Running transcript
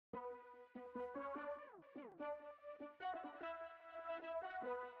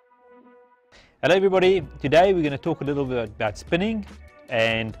Hello everybody, today we're going to talk a little bit about spinning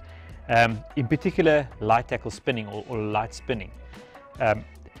and in particular light tackle spinning or light spinning.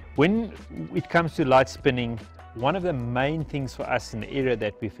 When it comes to light spinning, one of the main things for us in the area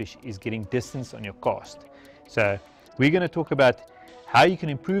that we fish is getting distance on your cast. So we're going to talk about how you can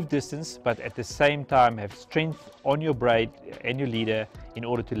improve distance but at the same time have strength on your braid and your leader in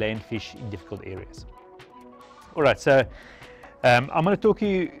order to land fish in difficult areas. Alright, so I'm going to talk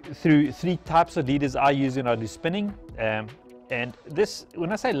you through three types of leaders I use when I do spinning. And this,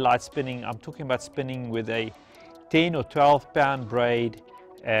 when I say light spinning, I'm talking about spinning with a 10 or 12 pound braid,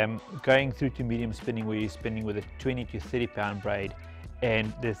 going through to medium spinning where you're spinning with a 20 to 30 pound braid.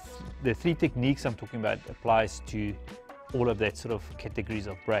 And the three techniques I'm talking about applies to all of that sort of categories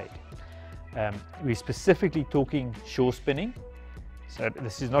of braid. We're specifically talking shore spinning. So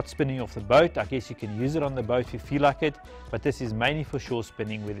this is not spinning off the boat. I guess you can use it on the boat if you feel like it, but this is mainly for shore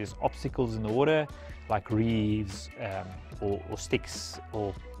spinning where there's obstacles in the water like reefs or sticks,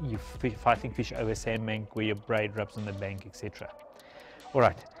 or you're fighting fish over a sandbank where your braid rubs on the bank, etc.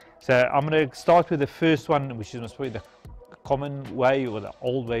 Alright, so I'm going to start with the first one, which is probably the common way or the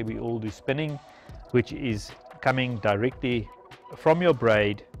old way we all do spinning, which is coming directly from your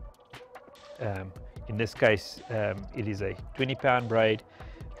braid. In this case, it is a 20 pound braid,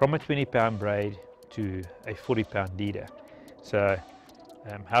 from a 20 pound braid to a 40 pound leader. So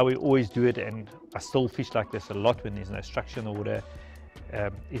how we always do it, and I still fish like this a lot when there's no structure in the water,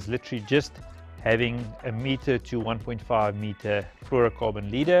 is literally just having a meter to 1.5 meter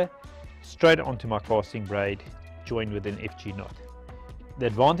fluorocarbon leader straight onto my casting braid, joined with an FG knot. The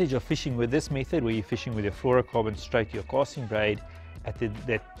advantage of fishing with this method, where you're fishing with your fluorocarbon straight to your casting braid,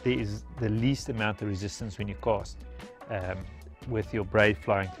 that there is the least amount of resistance when you cast with your braid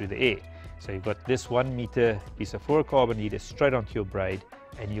flying through the air. So you've got this 1 meter piece of fluorocarbon leader straight onto your braid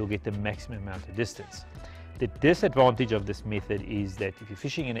and you'll get the maximum amount of distance. The disadvantage of this method is that if you're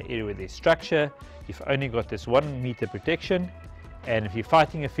fishing in an area where there's structure, you've only got this 1 meter protection, and if you're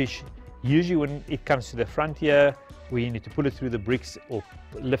fighting a fish, usually when it comes to the frontier where you need to pull it through the bricks or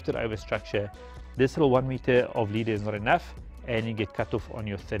lift it over structure, this little 1 meter of leader is not enough and you get cut off on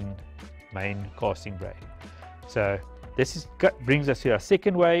your thin main casting braid. So this brings us to our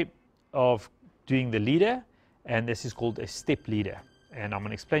second way of doing the leader, and this is called a step leader. And I'm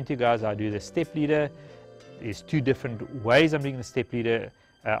going to explain to you guys how I do the step leader. There's two different ways I'm doing the step leader.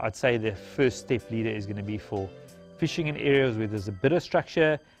 I'd say the first step leader is going to be for fishing in areas where there's a bit of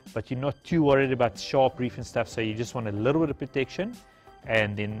structure but you're not too worried about sharp reef and stuff, so you just want a little bit of protection,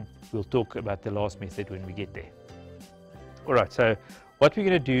 and then we'll talk about the last method when we get there. Alright, so what we're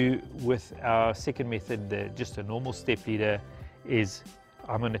going to do with our second method, just a normal step leader, is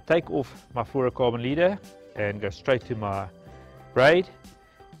I'm going to take off my fluorocarbon leader and go straight to my braid.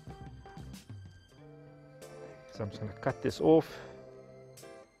 So I'm just going to cut this off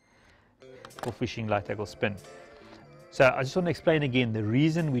for fishing light tackle spin. So I just want to explain again the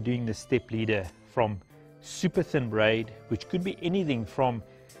reason we're doing the step leader from super thin braid, which could be anything from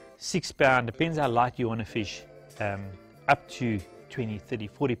 6 pound, depends how light you want to fish, up to 20, 30,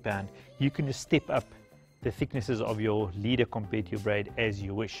 40 pound. You can just step up the thicknesses of your leader compared to your braid as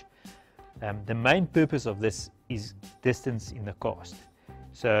you wish. The main purpose of this is distance in the cast.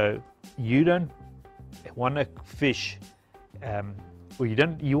 So you don't want to fish, or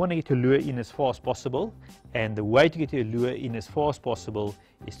you want to get your lure in as far as possible, and the way to get your lure in as far as possible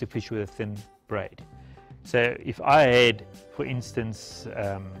is to fish with a thin braid. So if I had, for instance,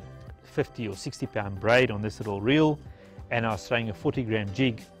 50 or 60 pound braid on this little reel, and I was throwing a 40 gram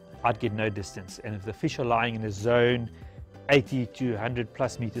jig, I'd get no distance. And if the fish are lying in a zone 80 to 100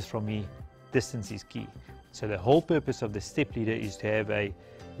 plus meters from me, distance is key. So the whole purpose of the step leader is to have a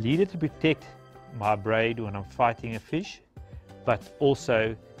leader to protect my braid when I'm fighting a fish, but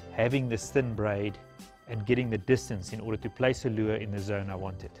also having this thin braid and getting the distance in order to place a lure in the zone I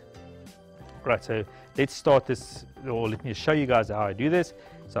want it. Right, so let's start this, or let me show you guys how I do this.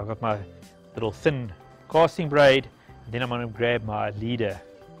 So I've got my little thin casting braid, then I'm going to grab my leader,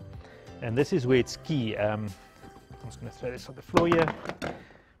 and this is where it's key. I'm just going to throw this on the floor here.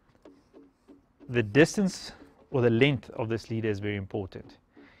 The distance or the length of this leader is very important.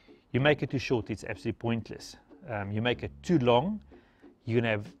 You make it too short, it's absolutely pointless. You make it too long, you're going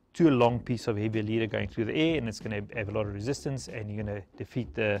to have too long piece of heavy leader going through the air, and it's going to have a lot of resistance, and you're going to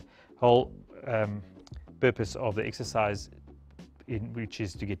defeat the whole purpose of the exercise, which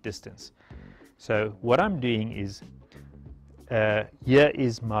is to get distance. So what I'm doing is, here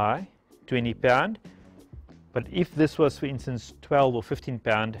is my 20 pound, but if this was, for instance, 12 or 15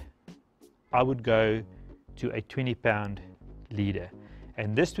 pound, I would go to a 20 pound leader.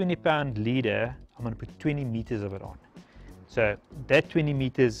 And this 20-pound leader, I'm going to put 20 meters of it on. So that 20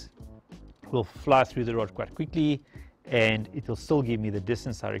 meters will fly through the rod quite quickly, and it will still give me the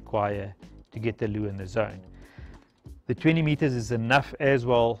distance I require to get the lure in the zone. The 20 meters is enough as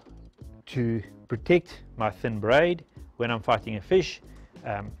well to protect my thin braid when I'm fighting a fish.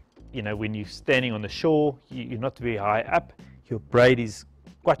 You know, when you're standing on the shore, you're not very high up, your braid is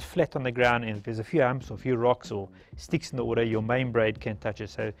quite flat on the ground, and if there's a few humps or a few rocks or sticks in the water, your main braid can touch it.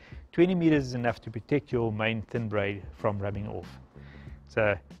 So 20 meters is enough to protect your main thin braid from rubbing off.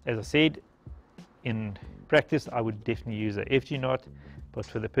 So as I said, in practice I would definitely use a FG knot, but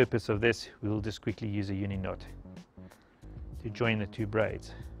for the purpose of this we'll just quickly use a uni knot to join the two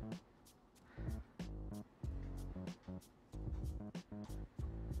braids.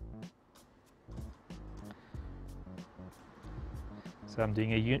 So I'm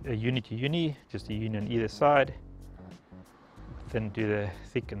doing a uni to uni, just a uni on either side, thin to the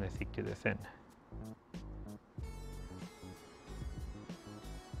thick and the thick to the thin.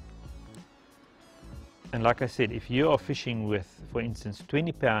 And like I said, if you are fishing with, for instance,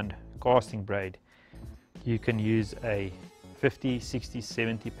 20-pound casting braid, you can use a 50, 60,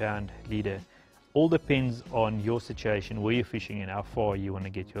 70-pound leader. All depends on your situation, where you're fishing and how far you want to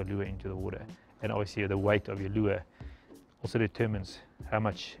get your lure into the water. And obviously the weight of your lure also determines how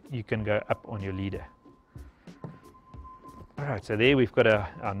much you can go up on your leader. Alright, so there we've got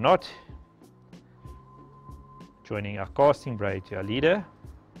our knot joining our casting braid to our leader.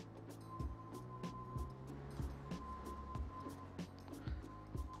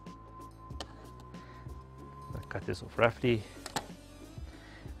 I'll cut this off roughly,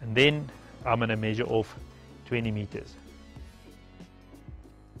 and then I'm going to measure off 20 meters.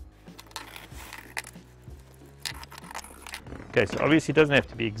 Okay, so obviously it doesn't have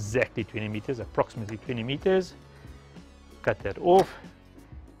to be exactly 20 meters, approximately 20 meters. Cut that off.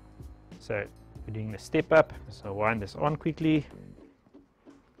 So we're doing the step up, so wind this on quickly.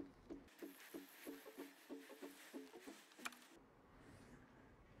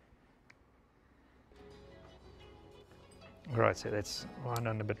 Alright, so let's wind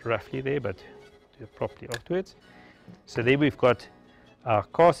on a bit roughly there, but do it properly afterwards. So there we've got our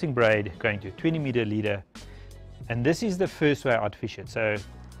casting braid going to a 20-meter leader. And this is the first way I'd fish it. So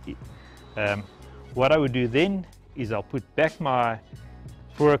what I would do then is I'll put back my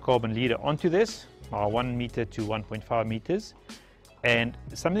fluorocarbon leader onto this, my 1 meter to 1.5 meters. And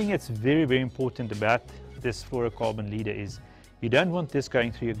something that's very, very important about this fluorocarbon leader is you don't want this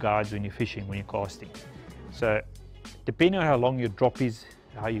going through your guides when you're fishing, when you're casting. So depending on how long your drop is,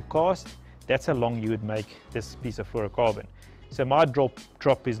 how you cast, that's how long you would make this piece of fluorocarbon. So my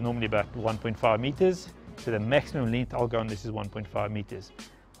drop is normally about 1.5 meters. So the maximum length I'll go on this is 1.5 meters.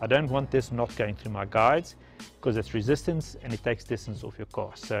 I don't want this not going through my guides because it's resistance and it takes distance off your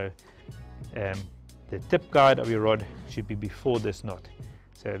cast. So the tip guide of your rod should be before this knot.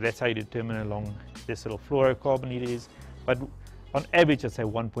 So that's how you determine how long this little fluorocarbon leader is. But on average, I'd say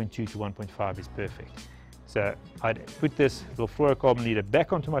 1.2 to 1.5 is perfect. So I'd put this little fluorocarbon leader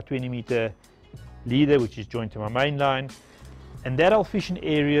back onto my 20-meter leader, which is joined to my main line. And that I'll fish in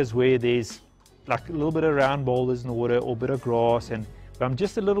areas where there's like a little bit of round boulders in the water or a bit of grass, and I'm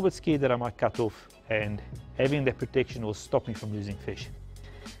just a little bit scared that I might cut off, and having that protection will stop me from losing fish.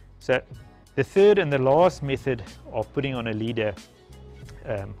 So the third and the last method of putting on a leader,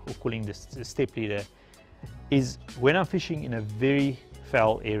 or calling this a step leader, is when I'm fishing in a very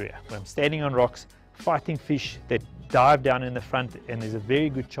foul area, when I'm standing on rocks fighting fish that dive down in the front, and there's a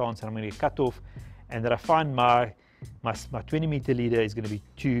very good chance that I'm going to get cut off, and that I find my 20-meter leader is going to be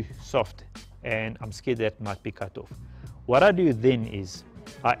too soft and I'm scared that might be cut off. What I do then is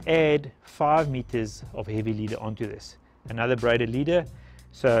I add 5 meters of heavy leader onto this, another braided leader.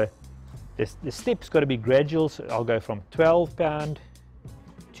 So the step's got to be gradual, so I'll go from 12 pound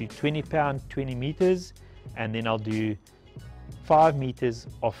to 20 pound, 20 meters, and then I'll do 5 meters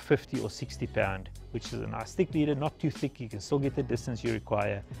of 50 or 60 pound, which is a nice thick leader, not too thick, you can still get the distance you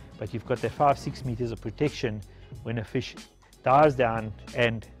require, but you've got that 5-6 meters of protection when a fish dives down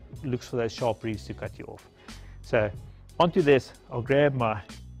and looks for those sharp reefs to cut you off. So onto this, I'll grab my,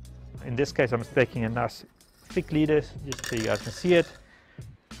 in this case I'm taking a nice thick leader just so you guys can see it.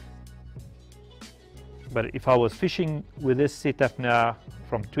 But if I was fishing with this setup now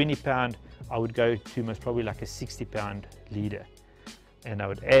from 20 pound, I would go to most probably like a 60 pound leader, and I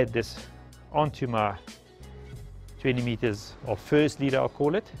would add this onto my 20 meters of first leader, I'll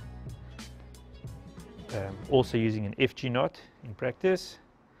call it. Also using an FG knot in practice,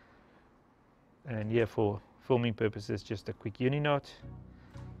 and here for filming purposes just a quick uni knot.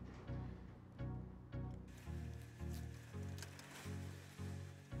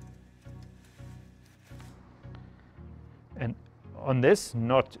 on this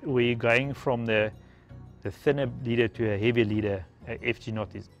knot, we're going from the thinner leader to a heavier leader. FG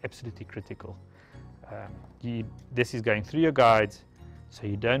knot is absolutely critical. This is going through your guides, so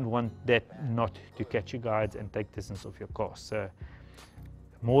you don't want that knot to catch your guides and take distance off your cast. So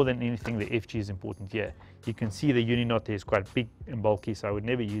more than anything, the FG is important here. You can see the uni knot there is quite big and bulky, so I would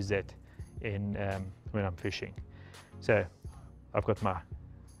never use that when I'm fishing. So I've got my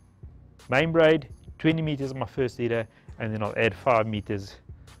main braid, 20 meters of my first leader, and then I'll add 5 meters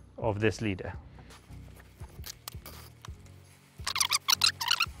of this leader.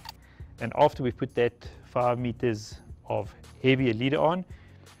 And after we put that 5 meters of heavier leader on,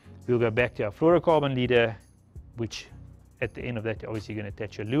 we'll go back to our fluorocarbon leader, which at the end of that, obviously you're going to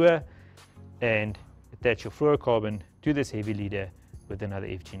attach your lure and attach your fluorocarbon to this heavy leader with another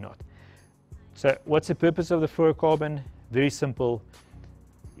FG knot. So what's the purpose of the fluorocarbon? Very simple.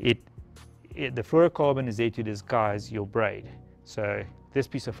 The fluorocarbon is there to disguise your braid. So this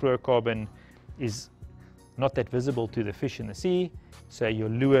piece of fluorocarbon is not that visible to the fish in the sea, so your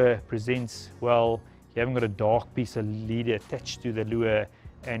lure presents well. You haven't got a dark piece of leader attached to the lure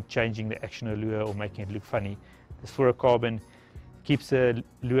and changing the action of the lure or making it look funny. This fluorocarbon keeps the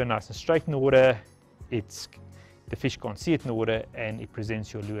lure nice and straight in the water. The fish can't see it in the water, and it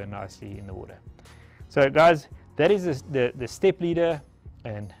presents your lure nicely in the water. So guys, that is the step leader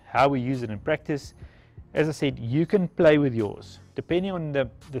and how we use it in practice. As I said, you can play with yours. Depending on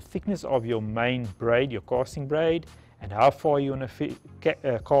the thickness of your main braid, your casting braid, and how far you want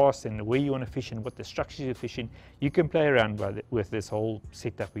to cast and where you want to fish and what the structures you're fishing, you can play around with this whole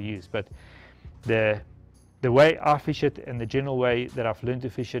setup we use. But the way I fish it and the general way that I've learned to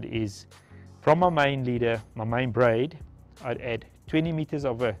fish it is from my main leader, my main braid, I'd add 20 meters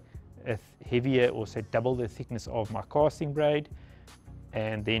of a heavier, or say double the thickness of my casting braid,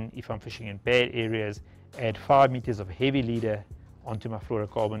 and then if I'm fishing in bad areas, add 5 meters of heavy leader onto my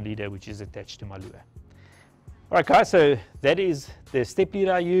fluorocarbon leader, which is attached to my lure. Alright guys, so that is the step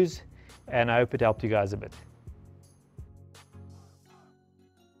leader I use, and I hope it helped you guys a bit.